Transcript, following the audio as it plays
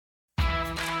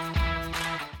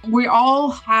We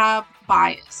all have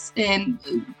bias. And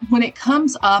when it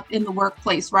comes up in the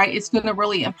workplace, right, it's going to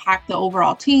really impact the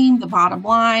overall team, the bottom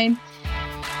line.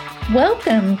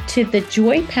 Welcome to the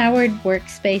Joy Powered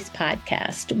Workspace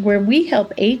podcast, where we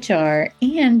help HR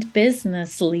and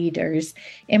business leaders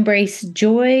embrace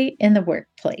joy in the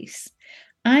workplace.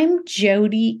 I'm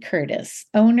Jody Curtis,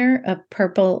 owner of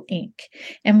Purple Ink,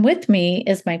 and with me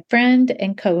is my friend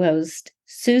and co-host,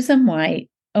 Susan White,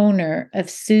 owner of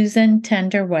Susan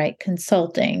Tender White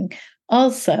Consulting,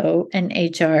 also an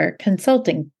HR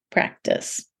consulting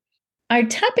practice. Our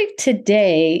topic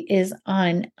today is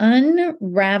on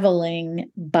unraveling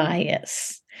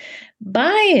bias.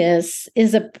 Bias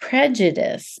is a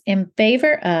prejudice in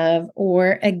favor of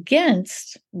or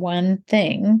against one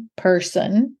thing,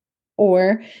 person,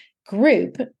 or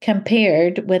group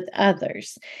compared with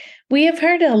others. We have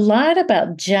heard a lot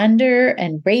about gender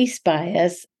and race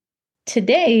bias.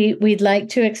 Today, we'd like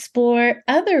to explore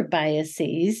other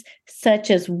biases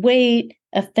such as weight,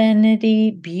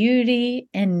 affinity, beauty,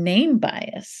 and name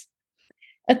bias.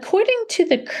 According to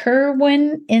the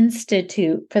Kirwan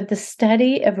Institute for the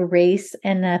Study of Race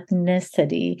and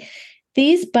Ethnicity,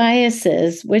 these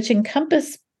biases, which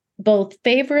encompass both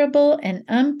favorable and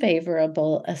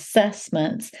unfavorable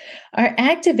assessments, are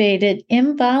activated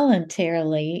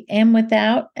involuntarily and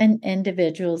without an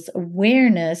individual's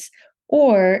awareness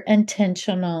or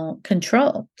intentional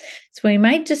control. So we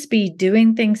might just be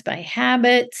doing things by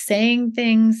habit, saying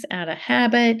things out of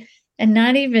habit, and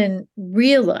not even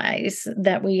realize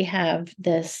that we have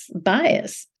this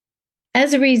bias.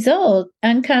 As a result,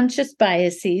 unconscious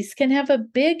biases can have a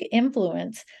big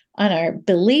influence on our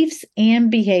beliefs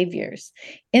and behaviors.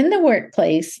 In the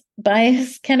workplace,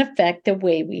 bias can affect the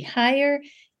way we hire,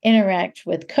 interact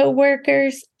with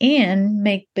coworkers, and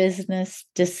make business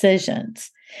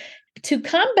decisions. To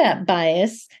combat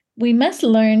bias, we must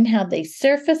learn how they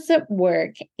surface at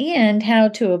work and how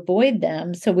to avoid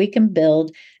them so we can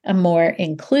build a more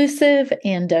inclusive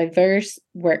and diverse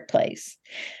workplace.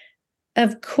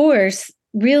 Of course,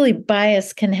 really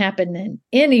bias can happen in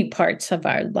any parts of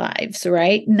our lives,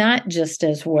 right? Not just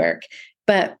as work,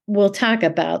 but we'll talk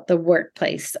about the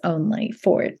workplace only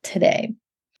for today.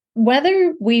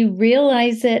 Whether we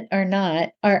realize it or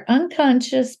not, our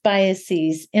unconscious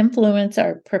biases influence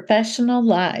our professional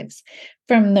lives,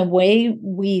 from the way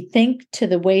we think to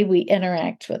the way we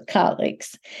interact with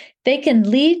colleagues. They can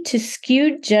lead to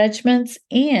skewed judgments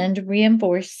and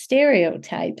reinforce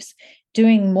stereotypes,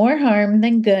 doing more harm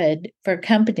than good for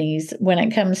companies when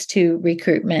it comes to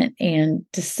recruitment and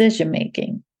decision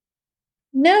making.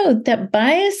 Note that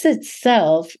bias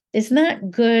itself is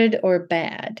not good or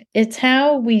bad. It's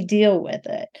how we deal with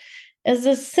it. As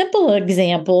a simple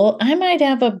example, I might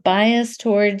have a bias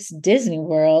towards Disney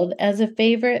World as a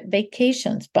favorite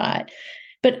vacation spot,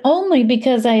 but only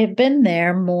because I have been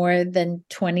there more than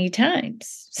 20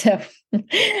 times. So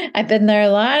I've been there a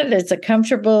lot. It's a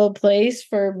comfortable place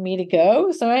for me to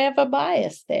go. So I have a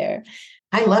bias there.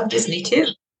 I love Disney too.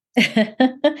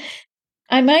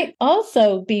 I might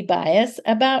also be biased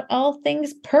about all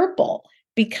things purple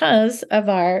because of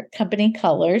our company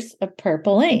colors of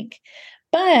Purple Ink.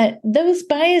 But those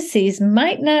biases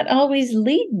might not always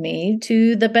lead me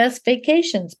to the best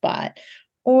vacation spot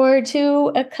or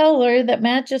to a color that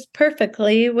matches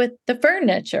perfectly with the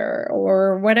furniture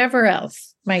or whatever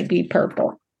else might be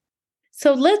purple.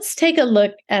 So let's take a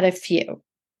look at a few.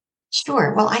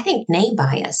 Sure. Well, I think name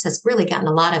bias has really gotten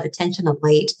a lot of attention of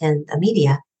late in the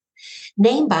media.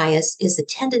 Name bias is the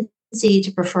tendency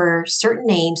to prefer certain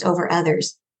names over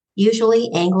others,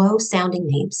 usually Anglo-sounding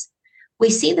names. We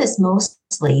see this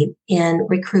mostly in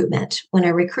recruitment. When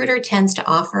a recruiter tends to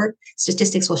offer,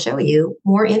 statistics will show you,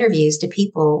 more interviews to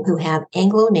people who have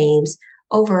Anglo names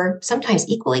over sometimes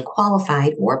equally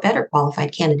qualified or better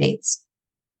qualified candidates.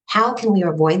 How can we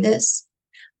avoid this?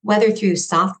 Whether through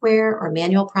software or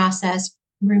manual process,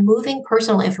 removing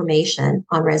personal information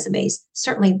on resumes,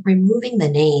 certainly removing the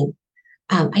name.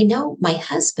 I know my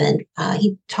husband,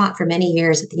 he taught for many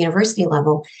years at the university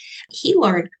level. He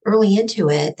learned early into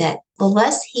it that the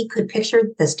less he could picture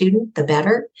the student, the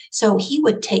better. So he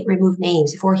would remove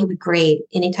names before he would grade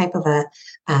any type of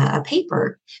a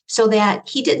paper, so that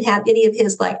he didn't have any of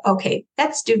his okay,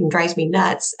 that student drives me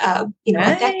nuts,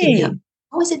 affecting him.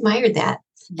 I always admired that.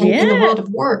 And in the world of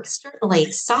work, certainly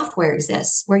software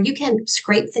exists where you can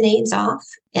scrape the names off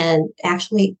and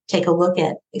actually take a look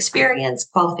at experience,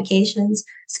 qualifications,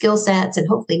 skill sets, and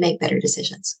hopefully make better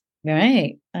decisions.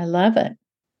 Right. I love it.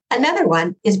 Another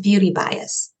one is beauty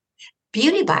bias.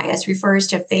 Beauty bias refers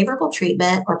to favorable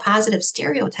treatment or positive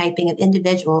stereotyping of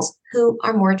individuals who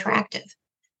are more attractive.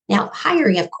 Now,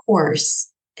 hiring, of course,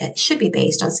 it should be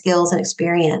based on skills and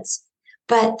experience.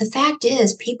 But the fact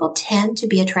is, people tend to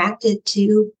be attracted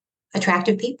to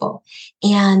attractive people.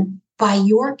 And by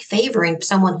your favoring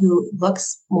someone who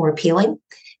looks more appealing,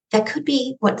 that could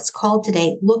be what's called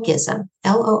today lookism,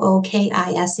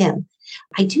 LOOKISM.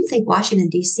 I do think Washington,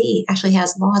 D.C. actually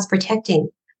has laws protecting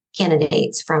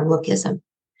candidates from lookism.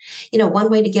 One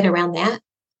way to get around that,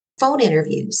 phone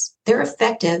interviews. They're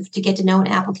effective to get to know an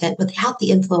applicant without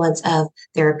the influence of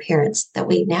their appearance that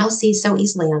we now see so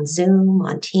easily on Zoom,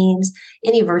 on Teams,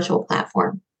 any virtual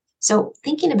platform. So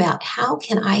thinking about how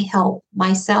can I help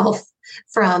myself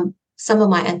from some of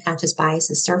my unconscious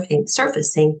biases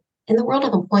surfacing in the world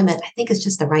of employment, I think is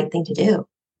just the right thing to do.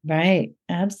 Right.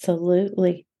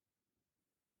 Absolutely.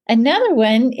 Another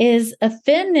one is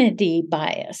affinity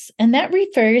bias, and that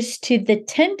refers to the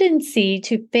tendency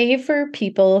to favor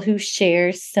people who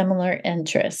share similar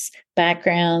interests,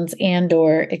 backgrounds,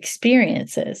 and/or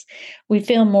experiences. We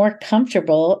feel more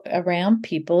comfortable around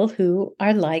people who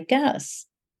are like us.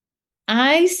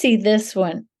 I see this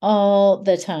one all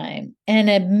the time, and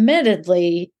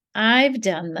admittedly, I've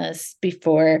done this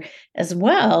before as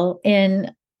well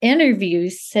in interview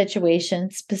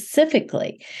situations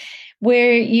specifically,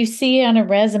 where you see on a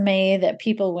resume that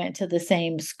people went to the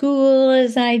same school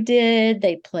as I did,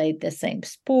 they played the same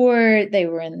sport, they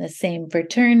were in the same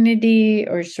fraternity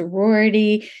or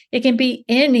sorority. It can be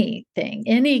anything,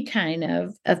 any kind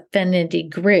of affinity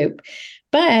group.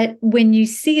 But when you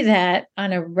see that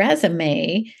on a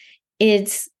resume,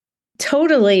 it's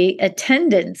totally a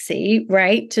tendency,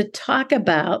 right, to talk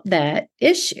about that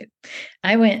issue.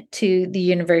 I went to the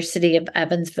University of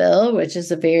Evansville, which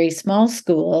is a very small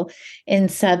school in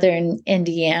southern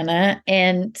Indiana.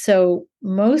 And so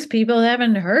most people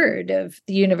haven't heard of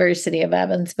the University of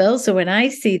Evansville. So when I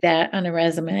see that on a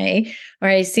resume or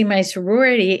I see my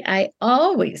sorority, I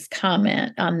always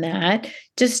comment on that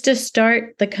just to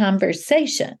start the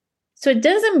conversation. So it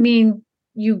doesn't mean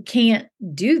you can't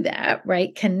do that,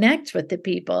 right? Connect with the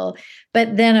people.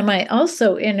 But then am I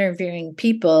also interviewing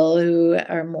people who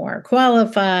are more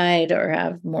qualified or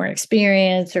have more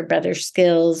experience or better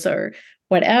skills or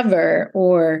whatever?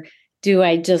 Or do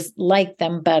I just like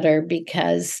them better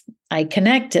because I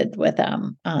connected with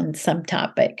them on some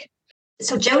topic?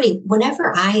 So, Jody,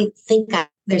 whenever I think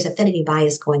there's affinity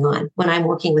bias going on when I'm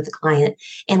working with a client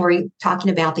and we're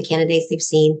talking about the candidates they've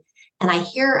seen, and I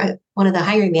hear one of the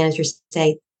hiring managers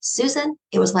say, Susan,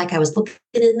 it was like I was looking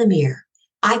in the mirror.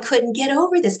 I couldn't get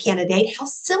over this candidate, how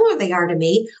similar they are to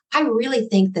me. I really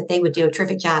think that they would do a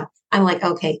terrific job. I'm like,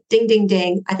 okay, ding, ding,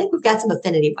 ding. I think we've got some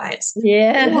affinity bias.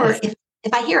 Yeah. Or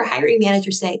if I hear a hiring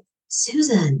manager say,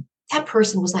 Susan, that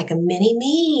person was like a mini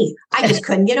me. I just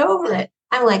couldn't get over it.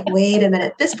 I'm like, wait a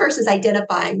minute. This person's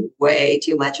identifying way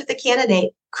too much with the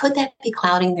candidate. Could that be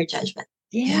clouding their judgment?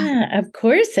 Yeah, of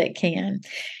course it can.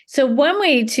 So one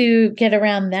way to get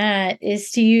around that is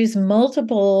to use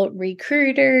multiple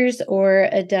recruiters or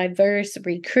a diverse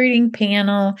recruiting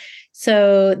panel.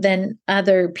 So then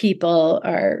other people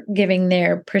are giving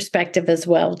their perspective as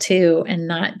well too, and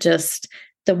not just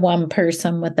the one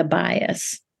person with a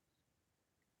bias.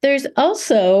 There's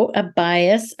also a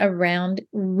bias around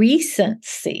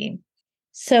recency.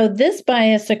 So, this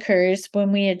bias occurs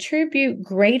when we attribute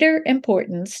greater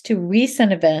importance to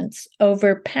recent events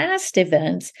over past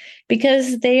events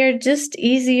because they are just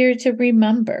easier to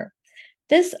remember.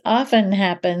 This often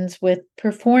happens with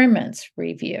performance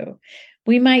review.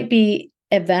 We might be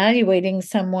evaluating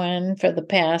someone for the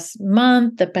past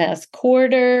month, the past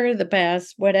quarter, the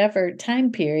past whatever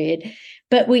time period,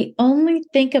 but we only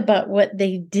think about what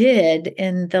they did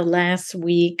in the last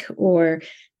week or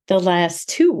the last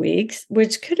 2 weeks,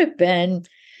 which could have been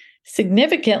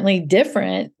significantly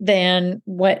different than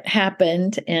what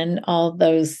happened in all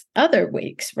those other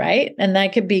weeks, right? And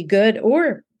that could be good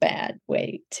or bad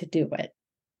way to do it.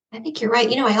 I think you're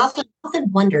right. I often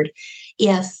wondered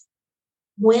if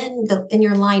when in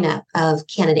your lineup of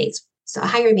candidates, so a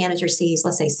hiring manager sees,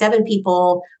 let's say, 7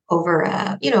 people over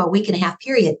a week and a half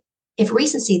period, if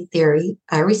recency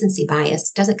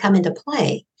bias doesn't come into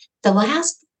play, the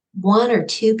last 1 or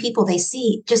 2 people they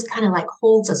see just kind of like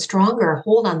holds a stronger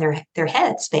hold on their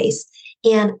head space.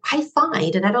 And I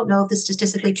find, and I don't know if this is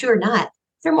statistically true or not,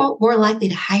 they're more likely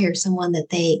to hire someone that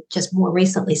they just more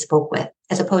recently spoke with,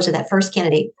 as opposed to that first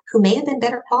candidate who may have been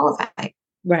better qualified.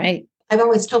 Right. I've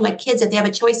always told my kids if they have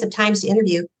a choice of times to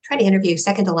interview, try to interview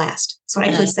second to last. That's what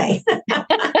I would say.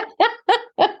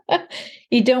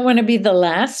 You don't want to be the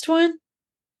last one?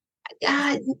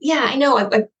 Yeah, I know.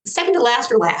 Second to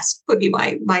last or last would be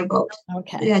my vote.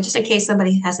 Okay. Yeah, just in case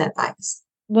somebody has that bias.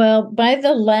 Well, by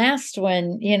the last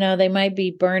one, they might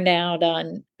be burned out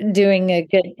on doing a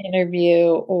good interview,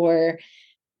 or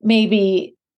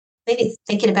maybe Maybe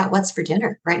thinking about what's for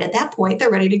dinner, right? At that point,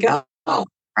 they're ready to go,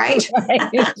 right?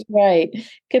 right, right.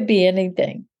 Could be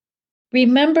anything.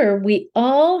 Remember, we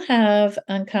all have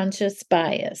unconscious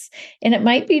bias, and it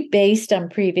might be based on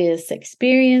previous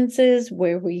experiences,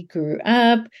 where we grew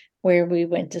up, where we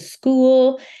went to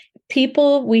school,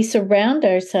 people we surround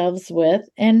ourselves with,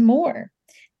 and more.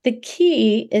 The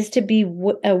key is to be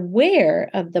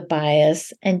aware of the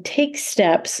bias and take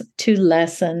steps to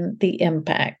lessen the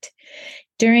impact.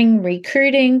 During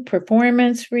recruiting,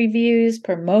 performance reviews,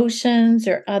 promotions,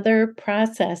 or other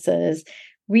processes,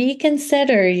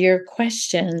 reconsider your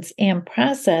questions and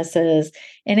processes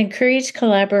and encourage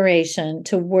collaboration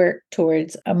to work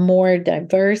towards a more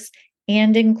diverse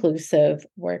and inclusive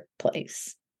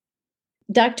workplace.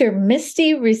 Dr.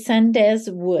 Misty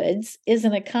Resendez Woods is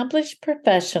an accomplished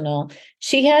professional.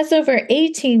 She has over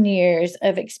 18 years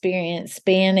of experience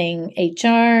spanning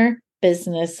HR,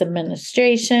 business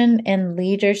administration, and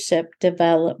leadership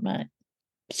development.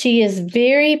 She is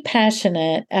very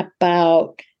passionate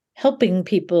about helping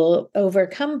people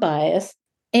overcome bias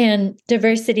and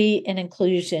diversity and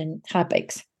inclusion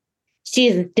topics. She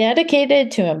is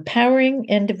dedicated to empowering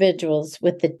individuals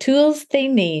with the tools they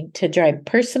need to drive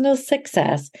personal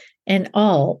success in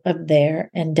all of their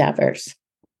endeavors.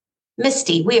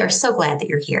 Misty, we are so glad that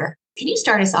you're here. Can you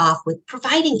start us off with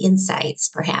providing insights,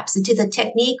 perhaps, into the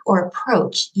technique or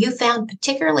approach you found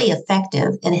particularly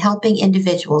effective in helping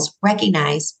individuals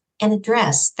recognize and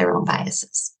address their own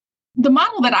biases? The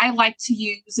model that I like to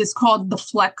use is called the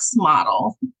flex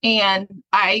model. And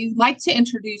I like to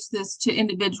introduce this to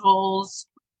individuals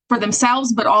for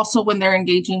themselves, but also when they're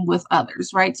engaging with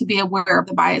others, right? To be aware of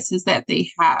the biases that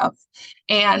they have.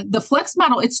 And the flex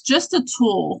model, it's just a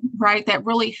tool, right? That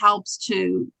really helps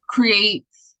to create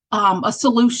a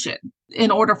solution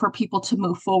in order for people to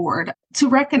move forward to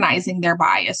recognizing their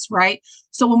bias, right?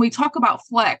 So when we talk about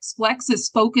flex is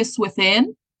focus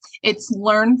within, it's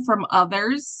learn from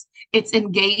others, it's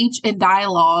engage in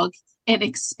dialogue and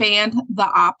expand the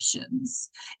options.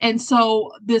 And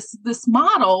so this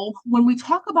model, when we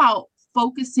talk about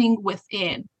focusing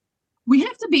within, we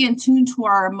have to be in tune to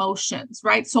our emotions,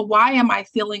 right? So why am I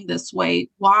feeling this way?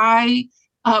 Why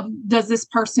does this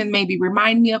person maybe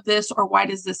remind me of this? Or why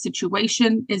does this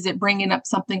situation, is it bringing up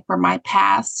something from my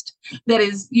past that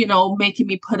is, making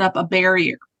me put up a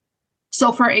barrier?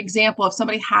 So for example, if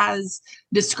somebody has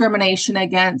discrimination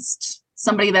against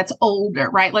somebody that's older,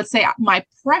 right? Let's say my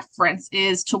preference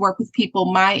is to work with people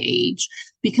my age,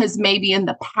 because maybe in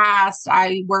the past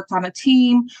I worked on a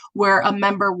team where a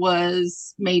member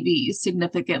was maybe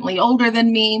significantly older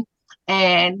than me,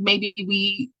 and maybe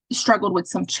we struggled with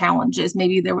some challenges.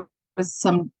 Maybe there was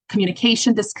some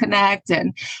communication disconnect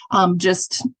and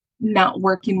just not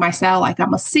working my style like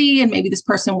I'm a C, and maybe this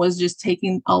person was just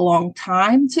taking a long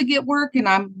time to get work, and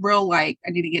I'm real like, I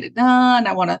need to get it done.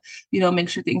 I want to, make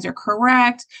sure things are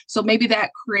correct. So maybe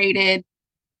that created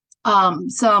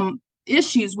some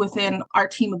issues within our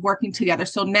team of working together.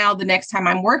 So now the next time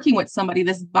I'm working with somebody,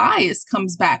 this bias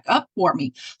comes back up for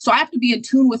me. So I have to be in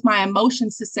tune with my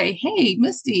emotions to say, hey,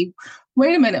 Misty,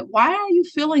 wait a minute, why are you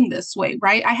feeling this way,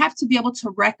 right? I have to be able to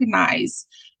recognize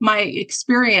my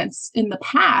experience in the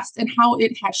past and how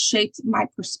it has shaped my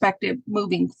perspective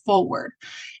moving forward.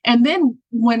 And then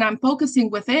when I'm focusing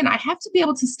within, I have to be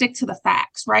able to stick to the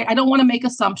facts, right? I don't want to make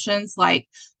assumptions like,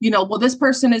 well, this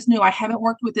person is new. I haven't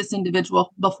worked with this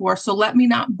individual before. So let me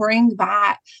not bring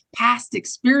that past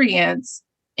experience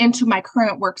into my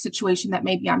current work situation that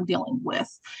maybe I'm dealing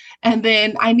with. And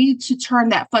then I need to turn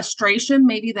that frustration,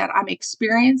 maybe that I'm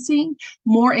experiencing,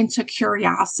 more into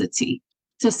curiosity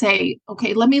to say,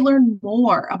 okay, let me learn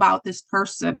more about this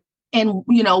person and,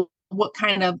 what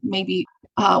kind of maybe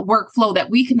workflow that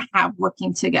we can have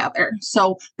working together.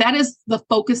 So that is the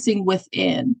focusing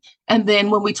within. And then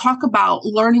when we talk about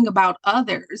learning about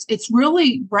others, it's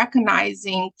really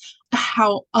recognizing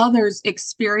how others'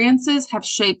 experiences have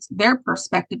shaped their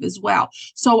perspective as well.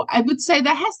 So I would say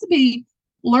that has to be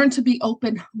learn to be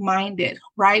open-minded,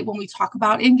 right? When we talk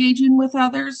about engaging with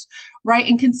others, right?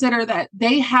 And consider that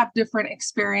they have different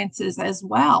experiences as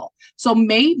well. So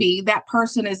maybe that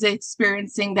person is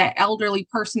experiencing, that elderly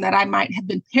person that I might have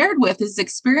been paired with is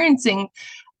experiencing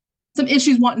some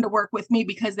issues wanting to work with me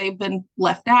because they've been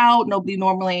left out. Nobody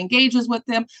normally engages with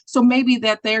them. So maybe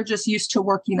that they're just used to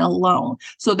working alone.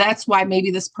 So that's why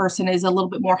maybe this person is a little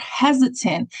bit more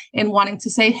hesitant in wanting to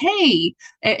say, hey,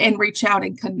 and reach out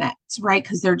and connect, right?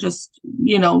 Because they're just,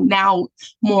 now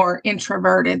more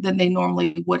introverted than they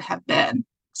normally would have been.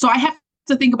 So I have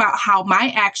to think about how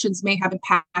my actions may have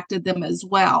impacted them as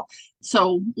well.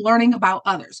 So learning about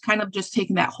others, kind of just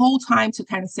taking that whole time to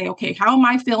kind of say, okay, how am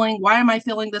I feeling? Why am I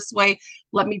feeling this way?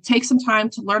 Let me take some time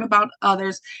to learn about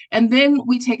others. And then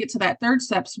we take it to that third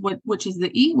step, which is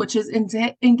the E, which is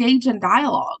engage in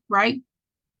dialogue, right?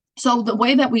 So the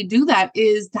way that we do that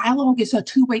is dialogue is a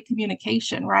two-way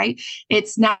communication, right?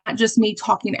 It's not just me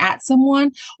talking at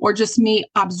someone or just me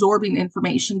absorbing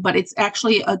information, but it's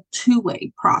actually a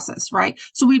two-way process, right?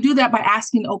 So we do that by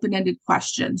asking open-ended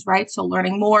questions, right? So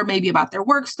learning more maybe about their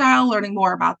work style, learning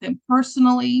more about them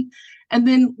personally. And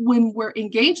then when we're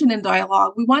engaging in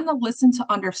dialogue, we want to listen to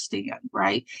understand,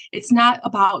 right? It's not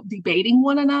about debating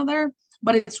one another,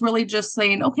 but it's really just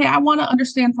saying, okay, I want to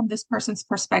understand from this person's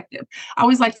perspective. I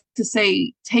always like to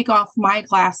say, take off my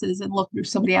glasses and look through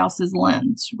somebody else's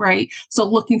lens, right? So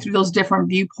looking through those different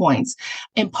viewpoints.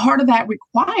 And part of that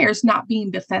requires not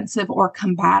being defensive or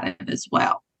combative as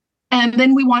well. And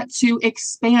then we want to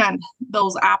expand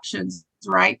those options,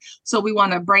 right? So we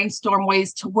want to brainstorm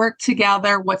ways to work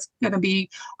together. What's going to be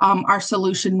our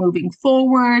solution moving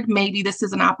forward? Maybe this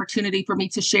is an opportunity for me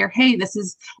to share, hey, this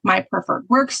is my preferred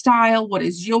work style. What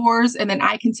is yours? And then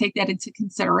I can take that into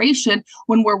consideration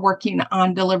when we're working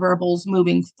on deliverables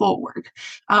moving forward.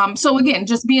 So again,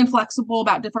 just being flexible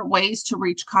about different ways to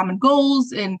reach common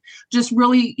goals and just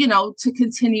really, to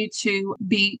continue to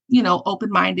be,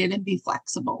 open-minded and be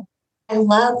flexible. I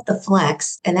love the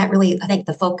flex. And that really, I think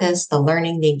the focus, the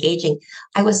learning, the engaging.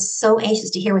 I was so anxious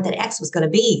to hear what that X was going to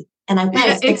be. And I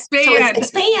went, expand.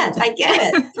 Expand. I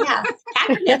get it. Yeah.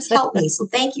 Acronyms help me. So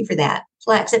thank you for that.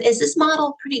 Flex. And is this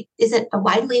model is it a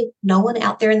widely known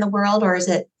out there in the world, or is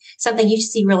it something you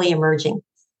see really emerging?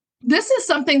 This is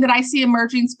something that I see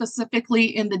emerging specifically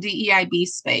in the DEIB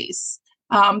space.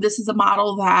 This is a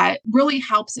model that really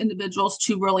helps individuals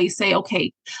to really say,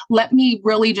 okay, let me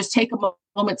really just take a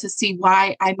moment to see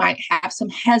why I might have some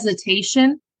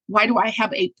hesitation. Why do I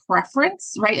have a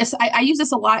preference, right? I use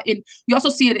this a lot you also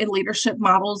see it in leadership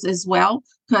models as well,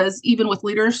 because even with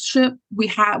leadership, we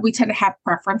tend to have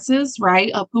preferences,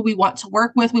 right? Of who we want to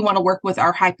work with. We want to work with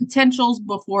our high potentials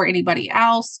before anybody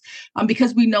else,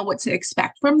 because we know what to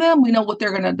expect from them. We know what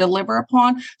they're going to deliver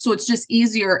upon. So it's just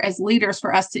easier as leaders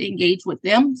for us to engage with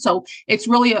them. So it's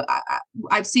really,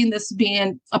 I've seen this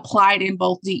being applied in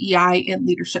both DEI and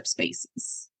leadership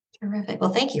spaces. Terrific.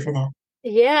 Well, thank you for that.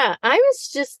 Yeah, I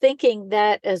was just thinking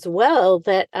that as well,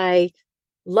 that I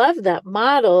love that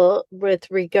model with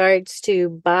regards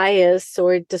to bias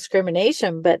or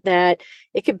discrimination, but that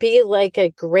it could be like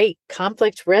a great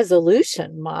conflict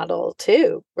resolution model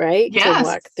too, right? Yes. To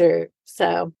walk through.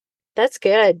 So that's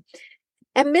good.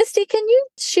 And Misty, can you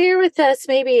share with us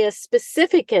maybe a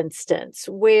specific instance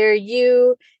where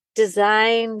you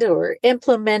designed or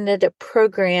implemented a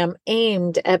program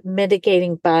aimed at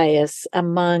mitigating bias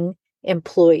among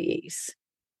employees?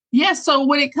 Yes. So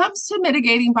when it comes to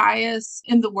mitigating bias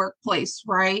in the workplace,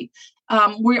 right,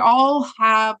 we all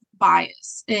have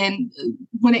bias. And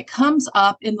when it comes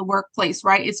up in the workplace,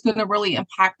 right, it's going to really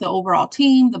impact the overall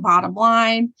team, the bottom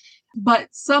line. But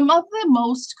some of the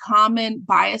most common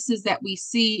biases that we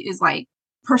see is like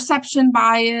perception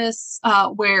bias,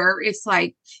 where it's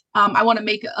like, I want to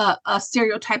make a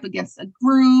stereotype against a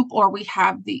group, or we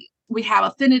have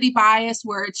affinity bias,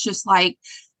 where it's just like,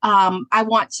 I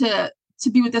want to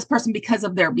be with this person because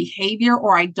of their behavior,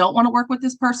 or I don't want to work with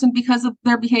this person because of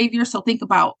their behavior. So think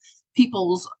about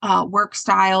people's work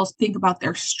styles, think about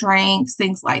their strengths,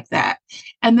 things like that.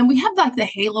 And then we have like the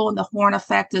halo and the horn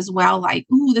effect as well. Like,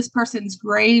 ooh, this person's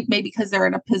great, maybe because they're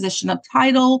in a position of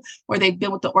title or they've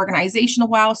been with the organization a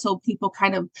while. So people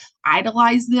kind of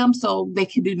idolize them so they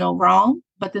can do no wrong.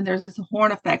 But then there's the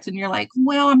horn effect and you're like,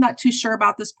 well, I'm not too sure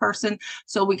about this person.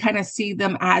 So we kind of see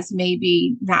them as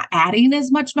maybe not adding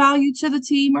as much value to the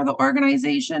team or the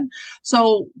organization.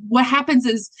 So what happens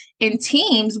is in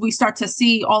teams, we start to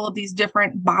see all of these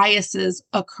different biases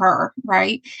occur,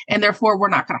 right? And therefore, we're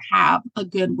not going to have a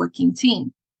good working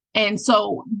team. And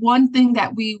so one thing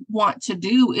that we want to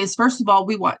do is, first of all,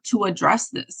 we want to address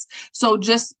this. So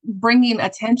just bringing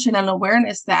attention and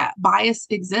awareness that bias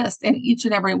exists and each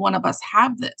and every one of us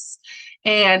have this,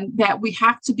 and that we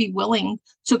have to be willing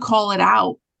to call it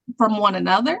out from one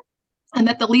another. And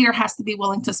that the leader has to be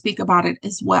willing to speak about it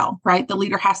as well, right? The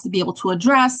leader has to be able to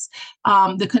address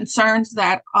the concerns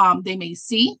that they may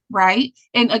see, right?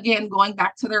 And again, going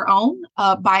back to their own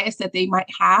bias that they might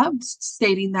have,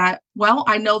 stating that, well,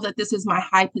 I know that this is my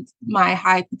high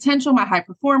potential, my high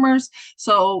performers.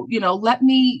 So, let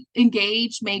me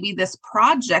engage maybe this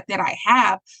project that I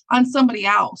have on somebody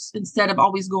else instead of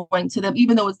always going to them,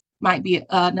 even though it might be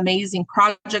an amazing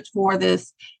project for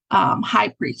this high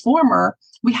performer,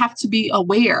 we have to be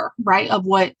aware, right, of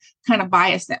what kind of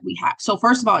bias that we have. So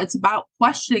first of all, it's about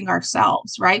questioning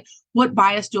ourselves, right? What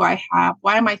bias do I have?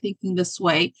 Why am I thinking this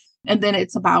way? And then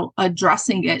it's about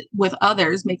addressing it with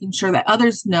others, making sure that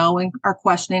others know and are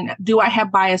questioning, do I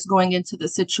have bias going into the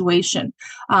situation?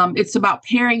 It's about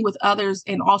pairing with others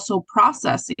and also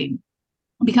processing,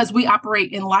 because we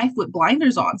operate in life with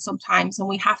blinders on sometimes, and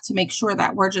we have to make sure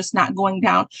that we're just not going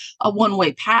down a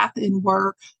one-way path, and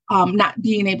we're not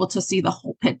being able to see the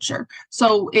whole picture.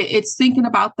 So it's thinking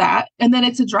about that, and then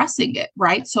it's addressing it,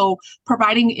 right? So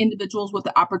providing individuals with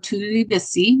the opportunity to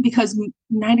see, because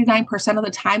 99% of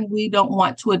the time we don't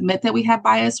want to admit that we have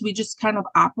bias. We just kind of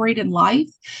operate in life.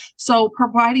 So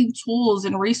providing tools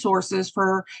and resources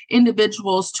for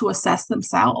individuals to assess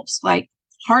themselves, like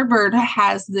Harvard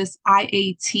has this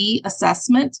IAT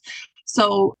assessment.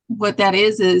 So what that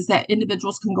is that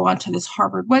individuals can go onto this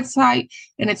Harvard website,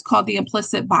 and it's called the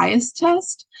implicit bias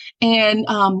test. And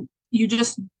you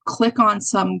just click on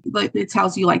some, like it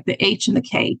tells you like the H and the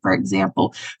K, for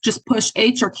example, just push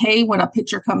H or K when a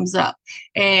picture comes up.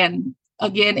 And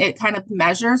again, it kind of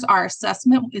measures our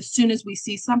assessment. As soon as we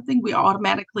see something, we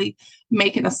automatically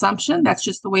make an assumption. That's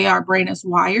just the way our brain is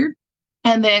wired.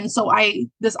 And then, this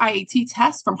IAT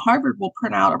test from Harvard will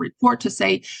print out a report to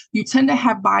say, you tend to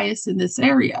have bias in this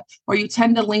area, or you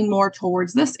tend to lean more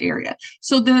towards this area.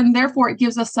 So then, therefore, it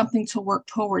gives us something to work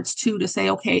towards too, to say,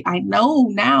 okay, I know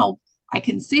now, I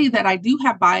can see that I do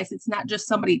have bias. It's not just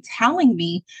somebody telling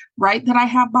me, right, that I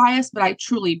have bias, but I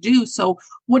truly do. So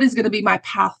what is going to be my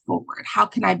path forward? How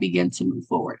can I begin to move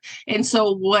forward? And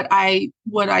so what I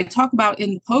talk about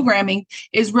in the programming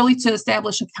is really to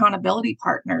establish accountability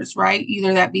partners, right?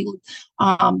 Either that be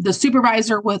the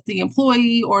supervisor with the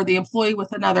employee, or the employee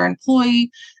with another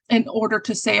employee, in order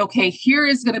to say, okay, here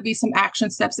is going to be some action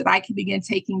steps that I can begin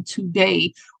taking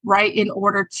today, right, in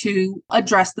order to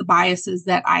address the biases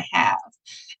that I have.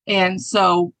 And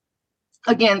so,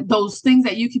 again, those things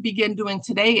that you can begin doing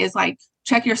today is like,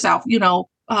 check yourself,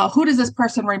 who does this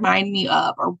person remind me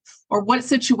of? Or what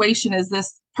situation is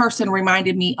this person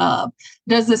reminded me of?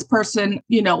 Does this person,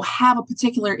 have a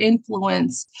particular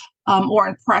influence or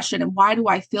impression? And why do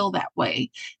I feel that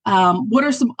way? What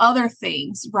are some other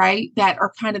things, right, that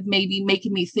are kind of maybe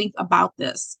making me think about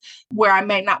this, where I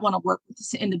may not want to work with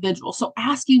this individual? So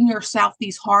asking yourself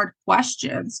these hard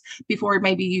questions before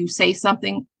maybe you say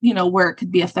something, where it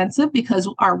could be offensive, because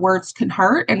our words can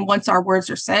hurt. And once our words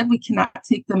are said, we cannot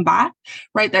take them back,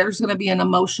 right? There's going to be an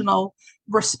emotional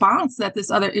response that this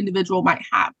other individual might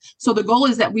have. So the goal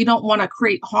is that we don't want to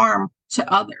create harm to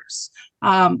others.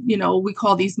 We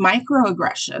call these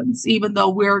microaggressions, even though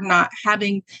we're not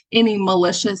having any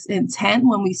malicious intent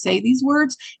when we say these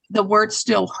words, the words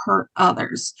still hurt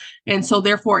others. And so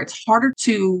therefore it's harder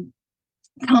to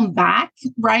come back,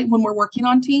 right? When we're working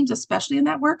on teams, especially in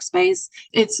that workspace,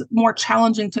 it's more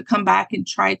challenging to come back and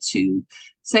try to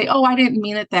say, oh, I didn't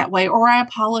mean it that way, or I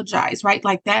apologize, right?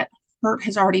 Like that hurt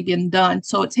has already been done.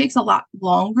 So it takes a lot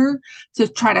longer to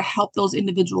try to help those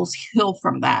individuals heal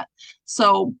from that.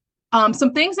 So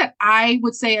some things that I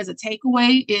would say as a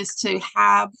takeaway is to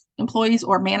have employees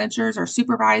or managers or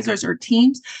supervisors or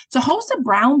teams to host a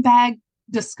brown bag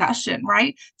discussion,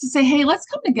 right? To say, hey, let's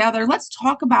come together. Let's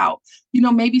talk about,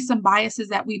 maybe some biases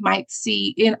that we might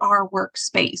see in our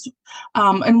workspace.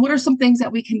 And what are some things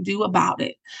that we can do about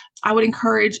it? I would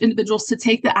encourage individuals to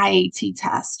take the IAT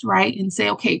test, right? And say,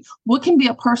 okay, what can be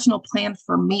a personal plan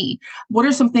for me? What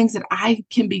are some things that I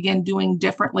can begin doing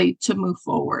differently to move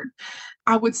forward?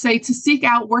 I would say to seek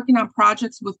out working on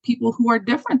projects with people who are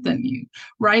different than you,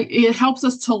 right? It helps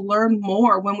us to learn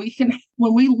more when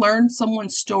we learn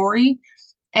someone's story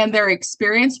and their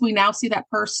experience, we now see that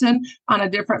person on a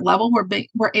different level.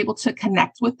 We're able to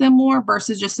connect with them more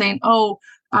versus just saying, oh,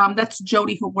 that's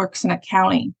Jody who works in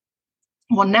accounting.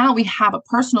 Well, now we have a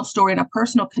personal story and a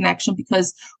personal connection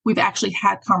because we've actually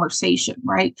had conversation,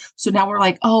 right? So now we're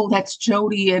like, oh, that's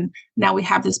Jody. And now we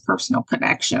have this personal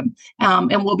connection.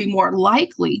 And we'll be more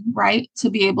likely, right, to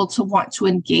be able to want to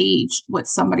engage with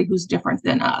somebody who's different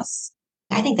than us.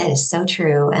 I think that is so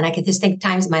true. And I could just think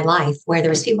times in my life where there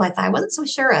was people I thought I wasn't so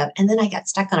sure of. And then I got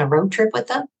stuck on a road trip with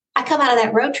them. I come out of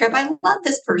that road trip. I love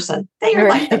this person. They are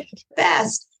like the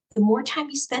best. The more time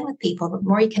you spend with people, the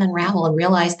more you can unravel and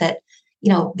realize that,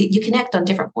 you connect on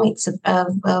different points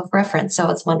of reference. So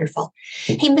it's wonderful.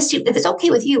 Hey, Misty, if it's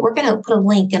okay with you, we're going to put a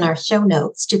link in our show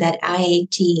notes to that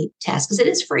IAT test because it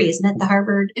is free, isn't it? The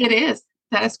Harvard? It is.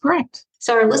 That is correct.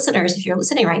 So our listeners, if you're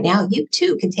listening right now, you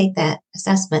too can take that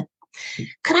assessment.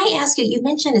 Could I ask you, you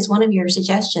mentioned as one of your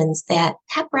suggestions that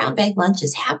have brown bag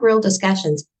lunches, have real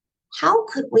discussions. How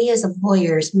could we as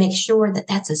employers make sure that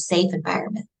that's a safe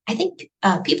environment? I think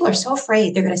people are so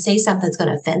afraid they're going to say something that's going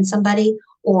to offend somebody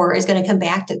or is going to come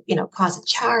back to, cause a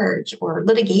charge or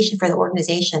litigation for the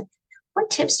organization. What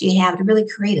tips do you have to really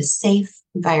create a safe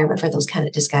environment for those kind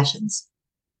of discussions?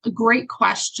 A great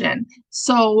question.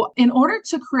 So, in order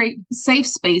to create safe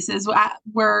spaces,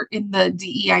 we're in the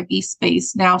DEIB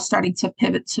space now starting to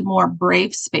pivot to more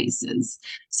brave spaces.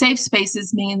 Safe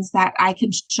spaces means that I can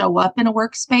show up in a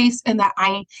workspace and that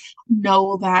I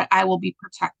know that I will be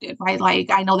protected, right?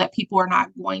 Like I know that people are not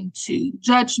going to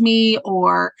judge me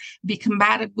or be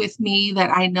combative with me, that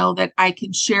I know that I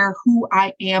can share who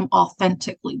I am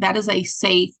authentically. That is a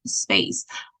safe space.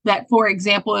 That, for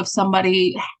example, if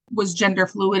somebody was gender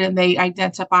fluid and they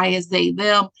identify as they,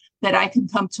 them, that I can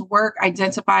come to work,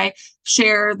 identify,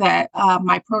 share that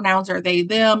my pronouns are they,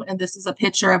 them, and this is a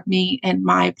picture of me and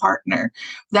my partner.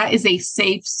 That is a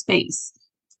safe space.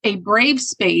 A brave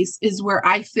space is where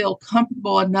I feel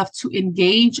comfortable enough to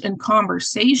engage in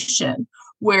conversation,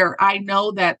 where I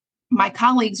know that my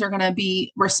colleagues are going to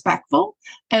be respectful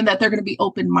and that they're going to be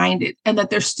open-minded and that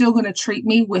they're still going to treat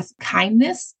me with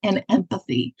kindness and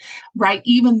empathy, right?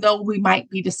 Even though we might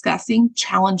be discussing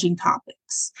challenging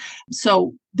topics.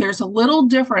 So there's a little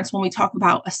difference when we talk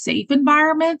about a safe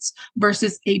environment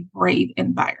versus a brave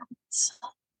environment.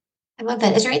 I love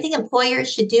that. Is there anything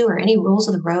employers should do or any rules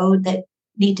of the road that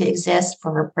need to exist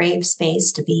for a brave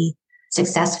space to be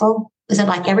successful? Is it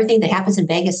like everything that happens in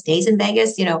Vegas stays in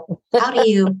Vegas? How do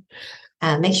you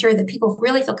make sure that people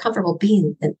really feel comfortable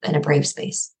being in a brave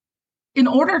space? In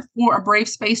order for a brave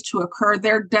space to occur,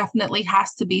 there definitely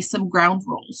has to be some ground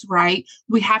rules, right?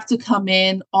 We have to come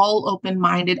in all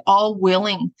open-minded, all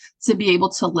willing to be able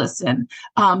to listen,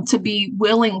 to be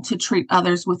willing to treat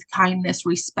others with kindness,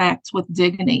 respect, with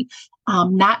dignity,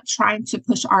 not trying to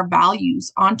push our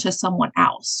values onto someone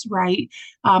else, right?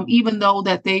 Even though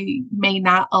that they may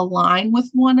not align with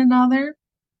one another.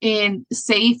 In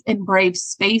safe and brave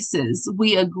spaces,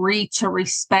 we agree to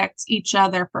respect each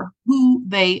other for who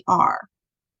they are.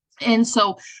 And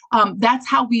so that's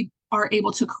how we are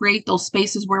able to create those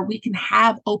spaces where we can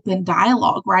have open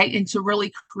dialogue, right? And to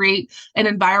really create an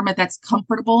environment that's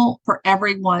comfortable for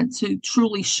everyone to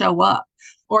truly show up.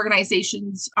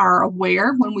 Organizations are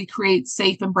aware when we create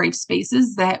safe and brave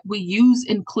spaces that we use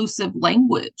inclusive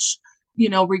language,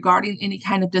 regarding any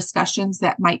kind of discussions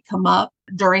that might come up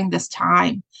during this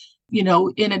time.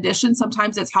 In addition,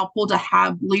 sometimes it's helpful to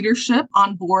have leadership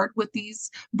on board with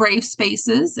these brave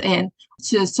spaces and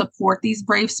to support these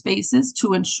brave spaces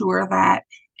to ensure that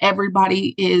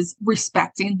everybody is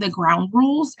respecting the ground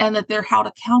rules and that they're held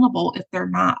accountable if they're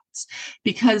not.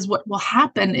 Because what will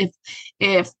happen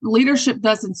if leadership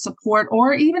doesn't support,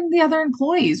 or even the other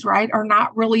employees, right, are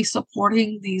not really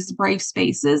supporting these brave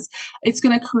spaces, it's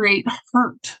going to create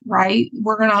hurt, right?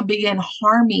 We're going to begin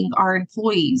harming our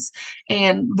employees,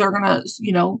 and they're going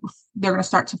to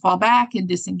start to fall back and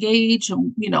disengage,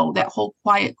 and that whole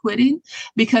quiet quitting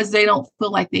because they don't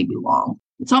feel like they belong.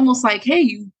 It's almost like,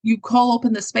 hey, you call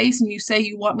open the space and you say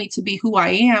you want me to be who I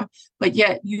am, but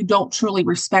yet you don't truly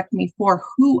respect me for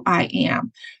who I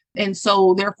am. And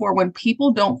so therefore, when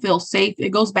people don't feel safe, it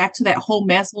goes back to that whole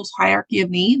Maslow's hierarchy of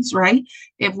needs, right?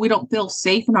 If we don't feel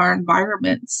safe in our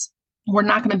environments, we're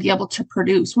not going to be able to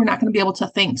produce. We're not going to be able to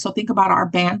think. So think about our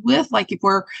bandwidth. Like if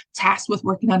we're tasked with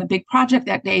working on a big project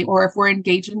that day, or if we're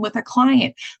engaging with a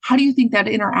client, how do you think that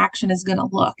interaction is going to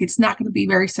look? It's not going to be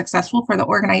very successful for the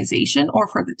organization or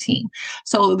for the team.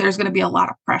 So there's going to be a lot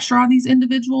of pressure on these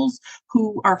individuals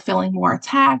who are feeling more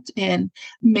attacked and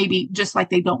maybe just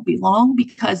like they don't belong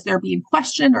because they're being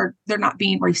questioned or they're not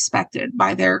being respected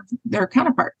by their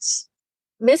counterparts.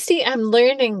 Misty, I'm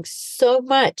learning so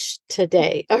much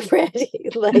today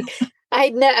already.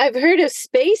 I've heard of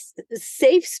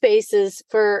safe spaces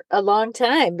for a long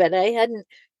time, but I hadn't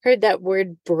heard that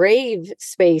word brave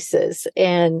spaces.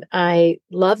 And I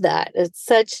love that. It's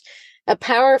such a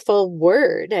powerful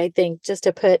word, I think, just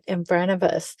to put in front of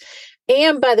us.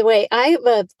 And by the way, I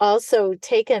have also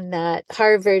taken that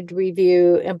Harvard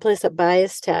Review implicit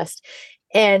bias test.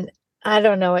 And I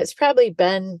don't know, it's probably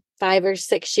been 5 or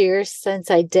 6 years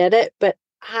since I did it, but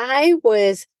I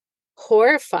was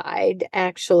horrified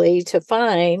actually to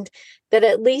find that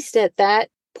at least at that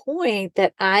point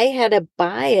that I had a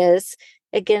bias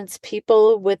against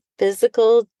people with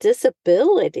physical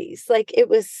disabilities. Like it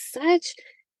was such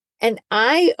an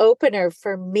eye opener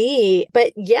for me,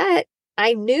 but yet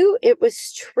I knew it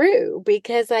was true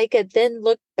because I could then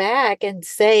look back and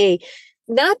say,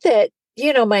 not that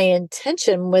my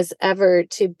intention was ever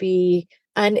to be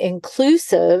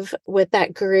uninclusive with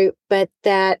that group, but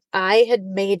that I had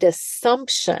made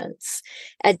assumptions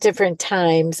at different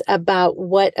times about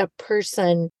what a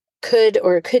person could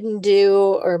or couldn't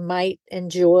do or might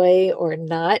enjoy or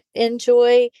not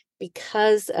enjoy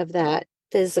because of that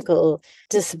physical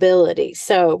disability.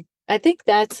 So I think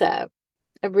that's a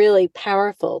really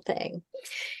powerful thing.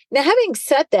 Now, having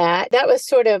said that, that was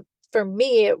sort of, for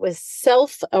me, it was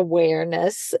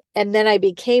self-awareness, and then I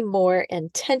became more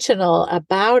intentional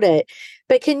about it.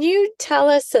 But can you tell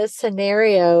us a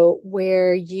scenario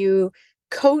where you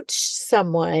coached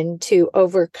someone to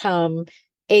overcome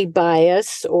a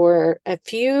bias or a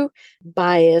few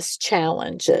bias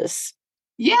challenges?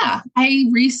 Yeah, I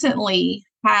recently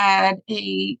had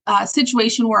a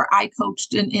situation where I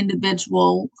coached an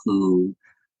individual who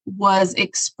was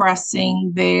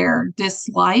expressing their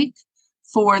dislike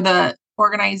for the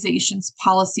organization's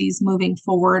policies moving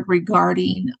forward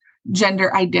regarding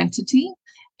gender identity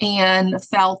and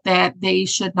felt that they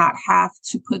should not have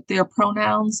to put their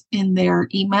pronouns in their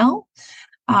email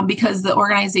because the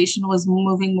organization was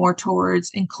moving more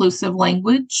towards inclusive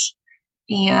language.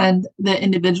 And the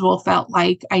individual felt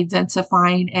like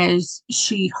identifying as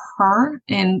she, her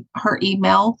in her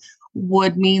email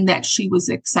would mean that she was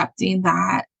accepting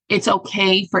that it's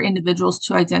okay for individuals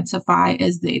to identify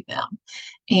as they, them,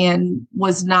 and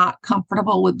was not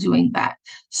comfortable with doing that.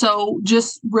 So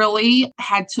just really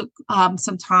had took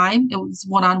some time. It was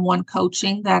one-on-one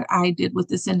coaching that I did with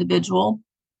this individual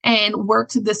and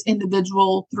worked this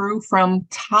individual through from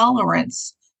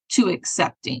tolerance to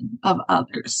accepting of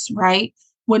others, right?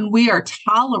 When we are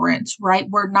tolerant, right,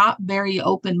 we're not very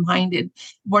open minded.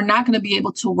 We're not going to be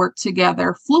able to work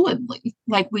together fluidly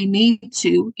like we need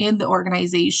to in the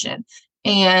organization.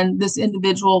 And this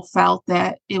individual felt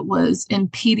that it was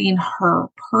impeding her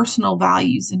personal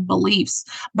values and beliefs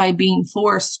by being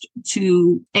forced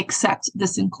to accept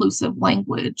this inclusive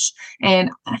language and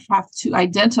have to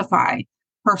identify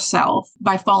herself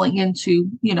by falling into,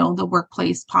 the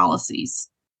workplace policies.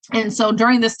 And so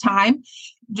during this time,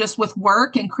 just with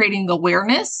work and creating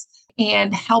awareness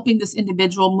and helping this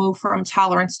individual move from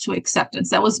tolerance to acceptance.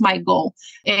 That was my goal.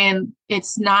 And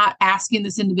it's not asking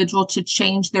this individual to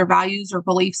change their values or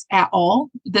beliefs at all.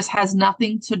 This has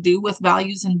nothing to do with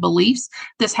values and beliefs.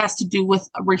 This has to do with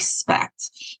respect.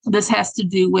 This has to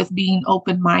do with being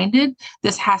open-minded.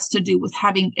 This has to do with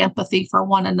having empathy for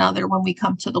one another when we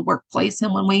come to the workplace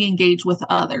and when we engage with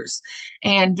others.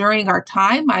 And during our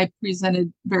time, I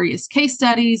presented various case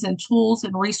studies and tools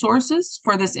and resources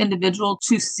for this individual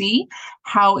to see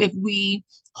how if we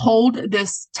hold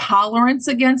this tolerance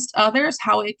against others,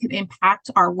 how it can impact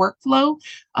our workflow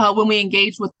when we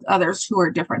engage with others who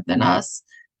are different than us.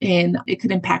 And it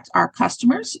could impact our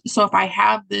customers. So if I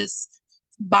have this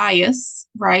bias,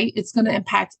 right, it's going to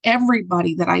impact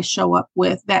everybody that I show up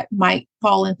with that might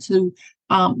fall into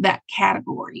that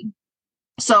category.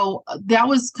 So that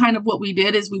was kind of what we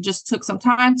did is we just took some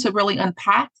time to really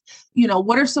unpack,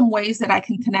 what are some ways that I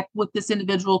can connect with this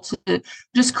individual to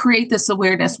just create this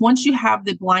awareness. Once you have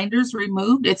the blinders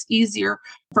removed, it's easier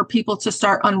for people to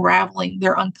start unraveling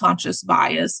their unconscious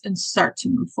bias and start to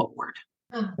move forward.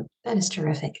 Oh, that is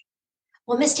terrific.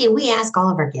 Well, Misty, we ask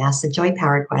all of our guests a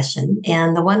joy-powered question.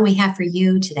 And the one we have for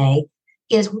you today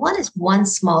is, what is one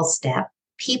small step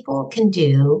people can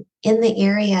do in the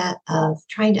area of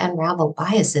trying to unravel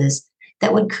biases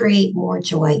that would create more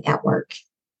joy at work?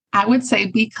 I would say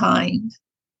be kind.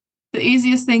 The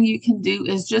easiest thing you can do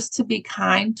is just to be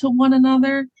kind to one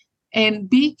another and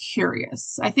be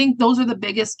curious. I think those are the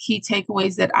biggest key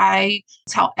takeaways that I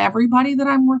tell everybody that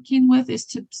I'm working with is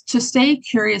to stay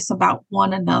curious about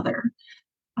one another.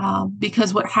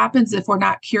 Because what happens if we're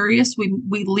not curious,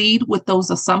 we lead with those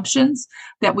assumptions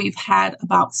that we've had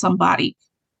about somebody.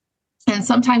 And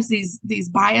sometimes these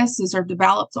biases are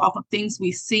developed off of things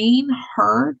we've seen,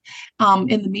 heard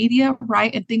in the media,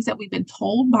 right? And things that we've been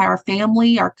told by our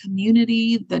family, our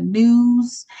community, the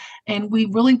news. And we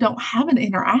really don't have an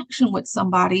interaction with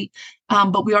somebody,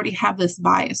 but we already have this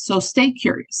bias. So stay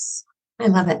curious. I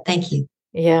love it. Thank you.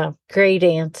 Yeah, great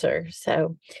answer.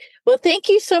 So, well, thank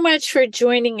you so much for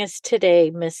joining us today,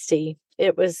 Misty.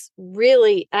 It was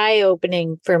really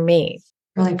eye-opening for me.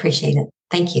 Really appreciate it.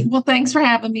 Thank you. Well, thanks for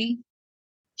having me.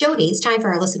 Jody, it's time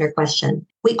for our listener question.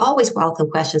 We always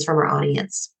welcome questions from our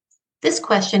audience. This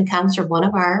question comes from one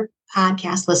of our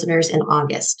podcast listeners in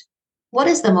August. What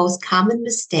is the most common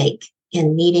mistake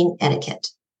in meeting etiquette?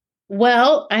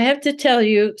 Well, I have to tell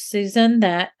you, Susan,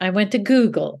 that I went to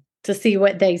Google to see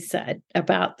what they said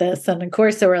about this. And of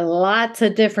course, there were lots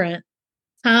of different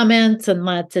comments and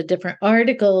lots of different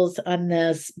articles on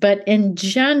this. But in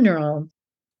general,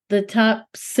 the top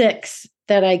 6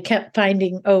 that I kept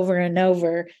finding over and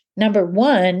over. Number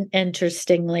one,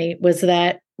 interestingly, was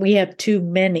that we have too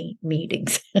many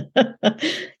meetings.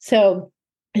 So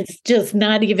it's just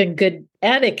not even good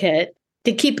etiquette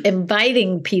to keep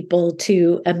inviting people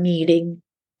to a meeting.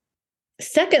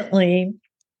 Secondly,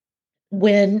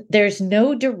 when there's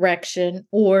no direction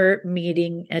or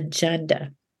meeting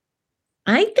agenda.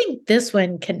 I think this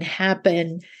one can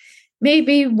happen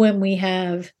maybe when we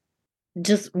have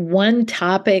just one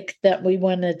topic that we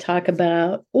want to talk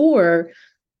about, or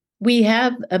we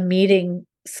have a meeting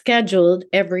scheduled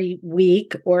every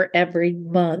week or every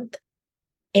month,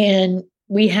 and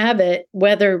we have it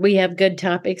whether we have good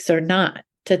topics or not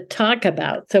to talk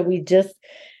about. So we just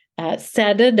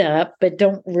set it up, but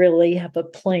don't really have a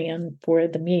plan for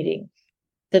the meeting.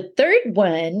 The third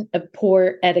one of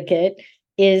poor etiquette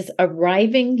is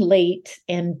arriving late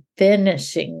and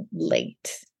finishing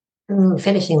late. Ooh,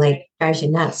 finishing late drives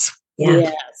you nuts. Yeah.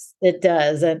 Yes, it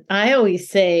does. And I always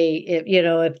say,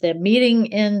 if the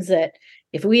meeting ends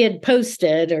if we had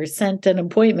posted or sent an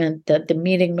appointment that the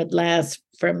meeting would last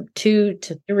from 2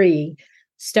 to 3,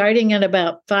 starting at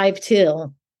about 5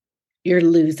 till, you're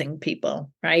losing people,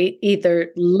 right?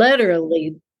 Either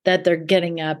literally that they're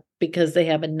getting up because they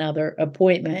have another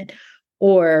appointment,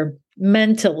 or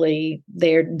mentally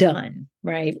they're done,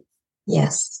 right?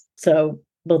 Yes. So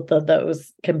both of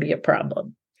those can be a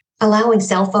problem. Allowing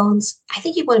cell phones, I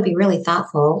think you want to be really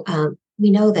thoughtful.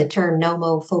 We know the term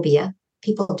nomophobia.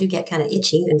 People do get kind of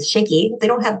itchy and shaky. They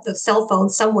don't have the cell phone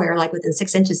somewhere like within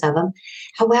 6 inches of them.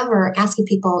 However, asking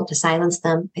people to silence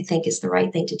them, I think, is the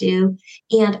right thing to do.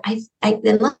 And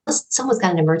unless someone's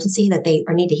got an emergency that they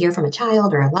or need to hear from a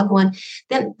child or a loved one,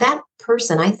 then that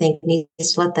person, I think,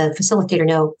 needs to let the facilitator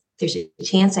know there's a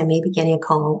chance I may be getting a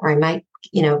call, or I might,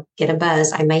 get a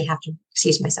buzz. I may have to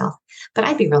excuse myself. But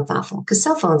I'd be real thoughtful, because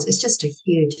cell phones is just a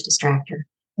huge distractor.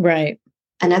 Right.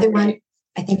 Another one,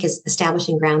 I think, is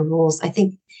establishing ground rules. I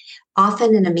think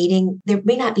often in a meeting, there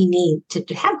may not be need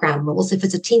to have ground rules if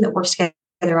it's a team that works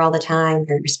together all the time,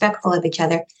 very respectful of each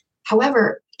other.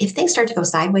 However, if things start to go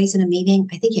sideways in a meeting,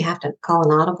 I think you have to call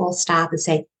an audible stop and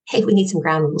say, hey, we need some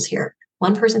ground rules here.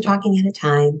 One person talking at a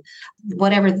time,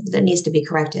 whatever that needs to be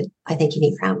corrected. I think you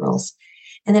need ground rules.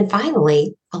 And then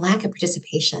finally, a lack of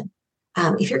participation.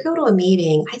 If you go to a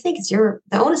meeting, I think the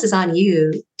onus is on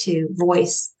you to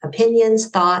voice opinions,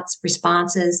 thoughts,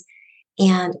 responses.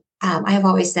 And I have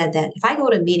always said that if I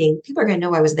go to a meeting, people are going to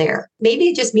know I was there. Maybe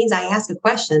it just means I ask a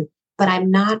question, but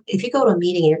I'm not. If you go to a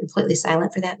meeting and you're completely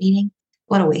silent for that meeting,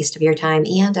 what a waste of your time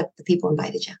and of the people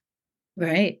invited you.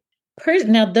 Right.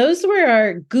 Now, those were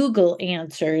our Google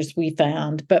answers we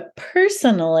found. But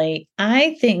personally,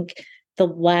 I think the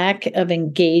lack of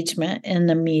engagement in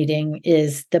the meeting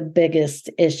is the biggest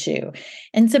issue.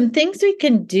 And some things we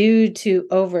can do to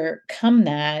overcome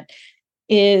that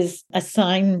is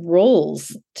assign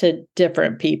roles to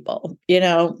different people.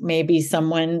 Maybe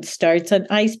someone starts an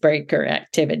icebreaker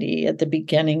activity at the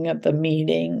beginning of a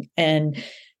meeting, and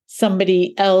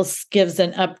somebody else gives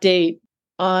an update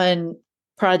on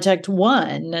project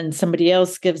 1, and somebody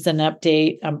else gives an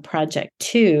update on project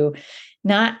 2.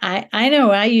 I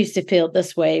know I used to feel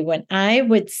this way when I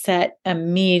would set a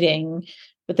meeting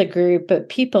with a group of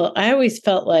people. I always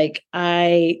felt like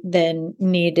I then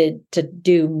needed to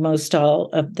do most all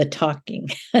of the talking.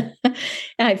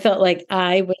 I felt like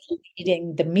I was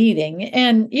leading the meeting,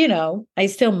 and I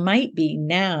still might be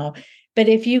now. But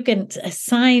if you can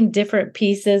assign different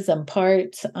pieces and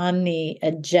parts on the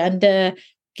agenda,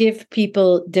 give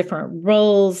people different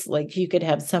roles, like you could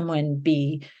have someone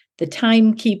be the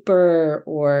timekeeper,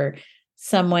 or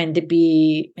someone to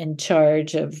be in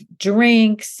charge of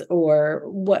drinks, or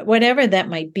whatever that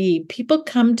might be. People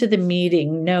come to the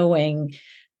meeting knowing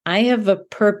I have a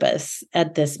purpose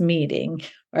at this meeting,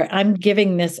 or I'm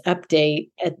giving this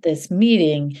update at this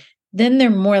meeting. Then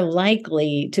they're more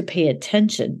likely to pay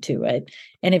attention to it.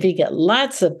 And if you get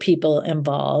lots of people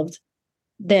involved,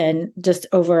 then just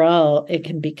overall, it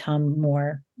can become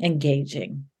more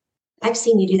engaging. I've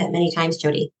seen you do that many times,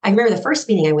 Jody. I remember the first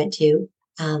meeting I went to.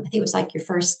 I think it was like your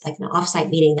first, like an offsite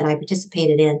meeting that I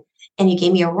participated in, and you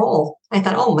gave me a role. I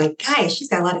thought, oh my gosh, she's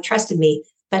got a lot of trust in me.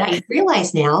 But I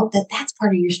realize now that that's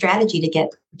part of your strategy to get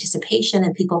participation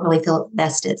and people really feel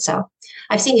vested. So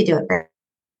I've seen you do it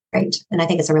great, and I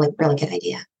think it's a really, really good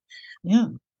idea. Yeah,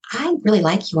 I really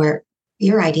like your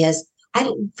ideas.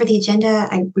 For the agenda,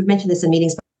 we've mentioned this in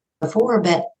meetings before,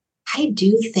 but I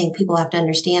do think people have to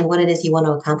understand what it is you want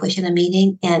to accomplish in a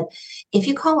meeting. And if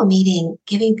you call a meeting,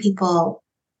 giving people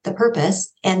the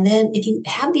purpose, and then if you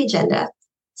have the agenda,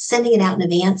 sending it out in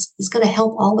advance is going to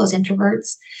help all those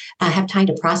introverts have time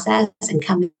to process and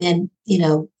come in,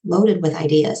 loaded with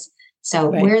ideas. So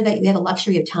Right. where you have a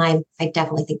luxury of time, I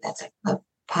definitely think that's a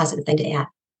positive thing to add.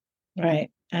 Right.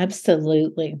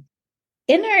 Absolutely.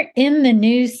 In the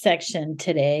news section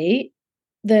today,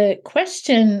 the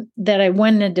question that I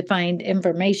wanted to find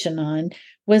information on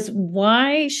was,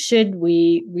 why should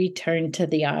we return to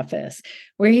the office?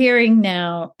 We're hearing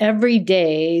now every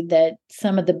day that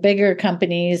some of the bigger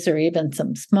companies or even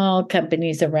some small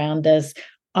companies around us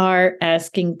are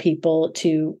asking people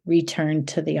to return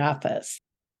to the office.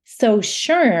 So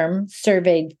SHRM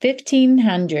surveyed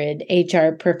 1,500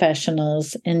 HR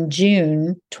professionals in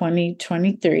June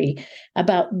 2023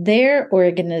 about their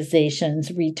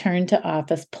organization's return to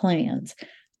office plans.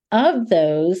 Of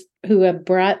those who have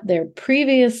brought their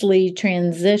previously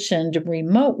transitioned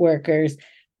remote workers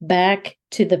back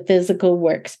to the physical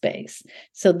workspace.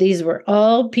 So these were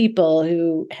all people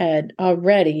who had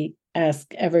already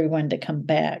asked everyone to come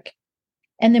back.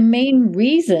 And the main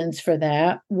reasons for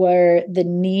that were the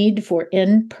need for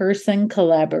in-person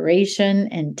collaboration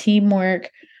and teamwork,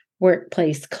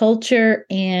 workplace culture,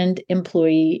 and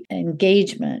employee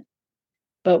engagement.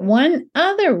 But one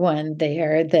other one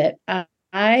there that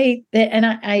I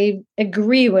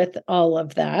agree with all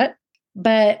of that.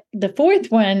 But the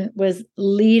fourth one was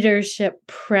leadership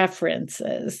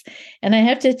preferences. And I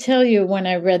have to tell you, when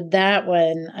I read that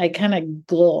one, I kind of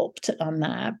gulped on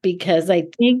that, because I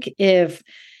think if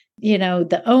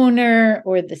the owner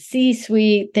or the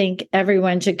C-suite think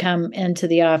everyone should come into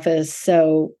the office,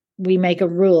 so we make a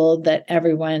rule that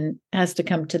everyone has to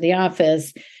come to the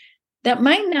office, that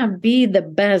might not be the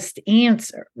best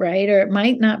answer, right? Or it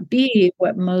might not be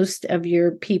what most of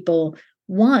your people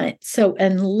want. So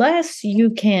unless you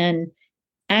can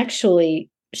actually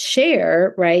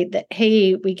share, right, that,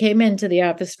 hey, we came into the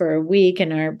office for a week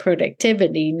and our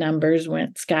productivity numbers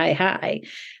went sky high.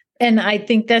 And I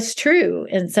think that's true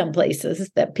in some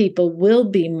places, that people will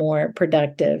be more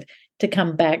productive to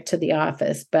come back to the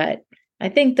office. But I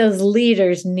think those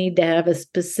leaders need to have a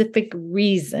specific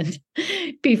reason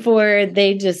before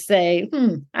they just say,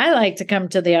 I like to come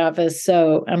to the office,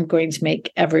 so I'm going to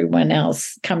make everyone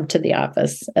else come to the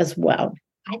office as well.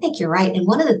 I think you're right. And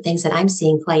one of the things that I'm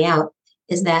seeing play out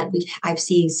is that I've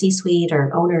seen C-suite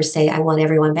or owners say, I want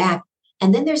everyone back.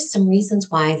 And then there's some reasons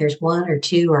why there's one or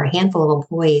two or a handful of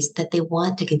employees that they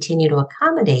want to continue to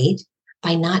accommodate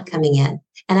by not coming in.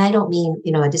 And I don't mean,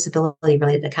 a disability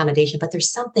related accommodation, but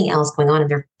there's something else going on in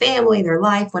their family, their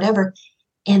life, whatever.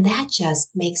 And that just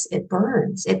makes it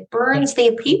burns. It burns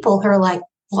the people who are like,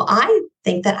 well, I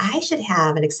think that I should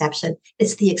have an exception.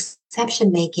 It's the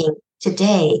exception making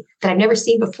today that I've never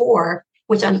seen before,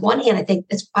 which on one hand,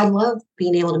 I love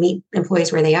being able to meet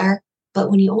employees where they are. But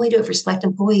when you only do it for select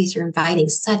employees, you're inviting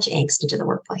such angst into the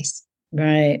workplace.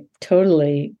 Right.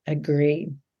 Totally agree.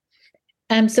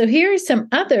 So here are some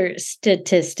other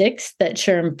statistics that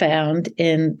SHRM found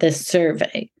in this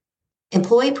survey.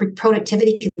 Employee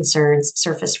productivity concerns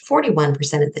surfaced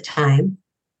 41% of the time.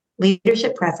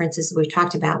 Leadership preferences, we've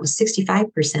talked about, was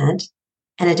 65%.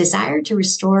 And a desire to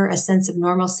restore a sense of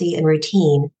normalcy and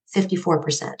routine,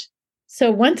 54%.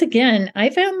 So once again, I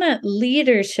found that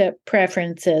leadership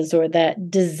preferences, or that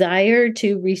desire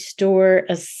to restore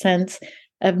a sense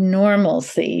of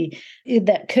normalcy,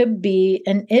 that could be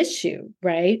an issue,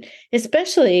 right?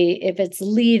 Especially if it's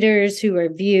leaders who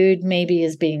are viewed maybe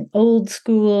as being old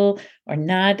school or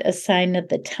not a sign of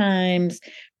the times.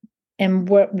 And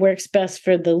what works best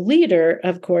for the leader,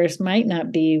 of course, might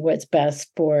not be what's best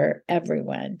for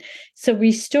everyone. So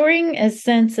restoring a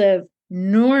sense of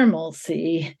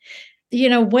normalcy,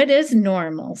 what is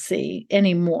normalcy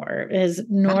anymore? Is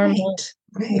normalcy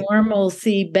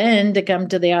been to come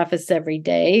to the office every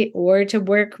day or to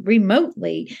work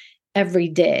remotely every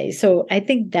day? So I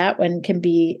think that one can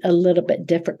be a little bit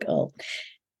difficult.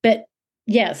 But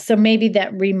yes, so maybe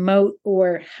that remote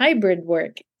or hybrid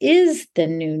work is the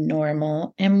new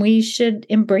normal, and we should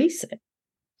embrace it.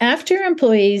 After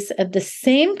employees of the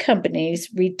same companies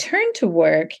return to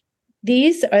work,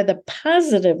 these are the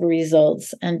positive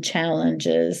results and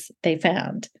challenges they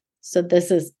found. So this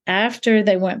is after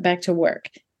they went back to work.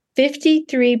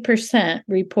 53%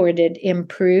 reported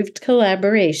improved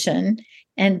collaboration,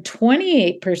 and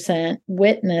 28%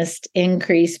 witnessed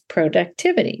increased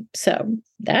productivity. So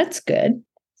that's good.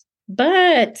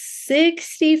 But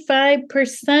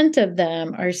 65% of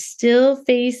them are still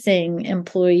facing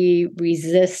employee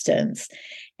resistance,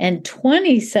 and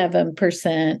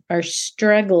 27% are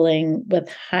struggling with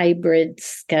hybrid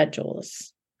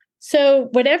schedules. So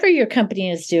whatever your company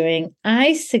is doing,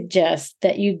 I suggest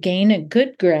that you gain a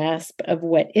good grasp of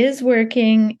what is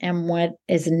working and what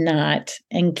is not,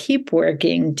 and keep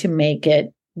working to make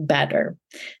it better.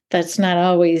 That's not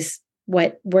always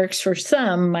what works for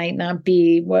some might not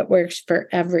be what works for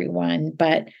everyone.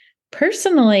 But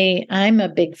personally, I'm a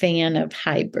big fan of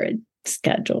hybrid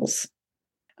schedules.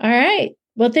 All right.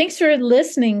 Well, thanks for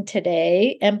listening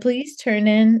today. And please turn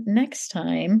in next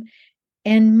time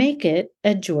and make it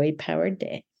a joy-powered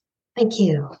day. Thank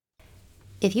you.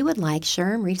 If you would like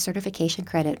SHRM recertification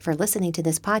credit for listening to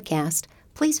this podcast,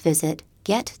 please visit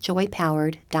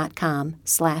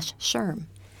getjoypowered.com/SHRM.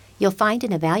 You'll find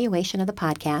an evaluation of the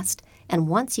podcast, and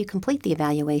once you complete the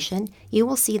evaluation, you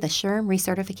will see the SHRM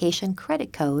recertification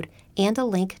credit code and a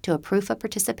link to a proof of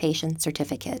participation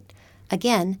certificate.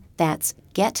 Again, that's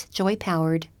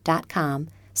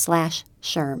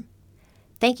getjoypowered.com/SHRM.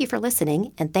 Thank you for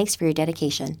listening, and thanks for your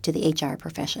dedication to the HR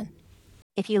profession.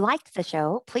 If you liked the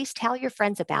show, please tell your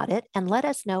friends about it and let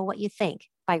us know what you think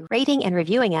by rating and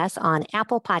reviewing us on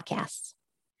Apple Podcasts.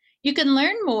 You can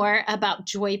learn more about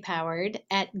Joy Powered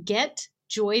at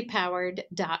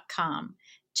getjoypowered.com.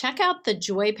 Check out the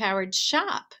Joy Powered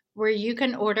shop, where you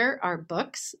can order our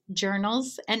books,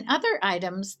 journals, and other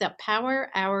items that power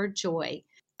our joy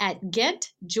at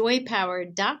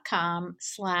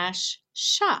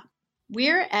getjoypowered.com/shop.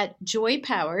 We're at Joy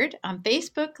Powered on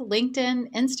Facebook,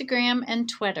 LinkedIn, Instagram, and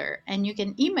Twitter, and you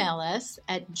can email us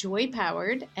at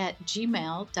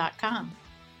joypowered@gmail.com.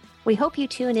 We hope you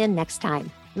tune in next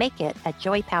time. Make it a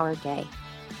joy-powered day.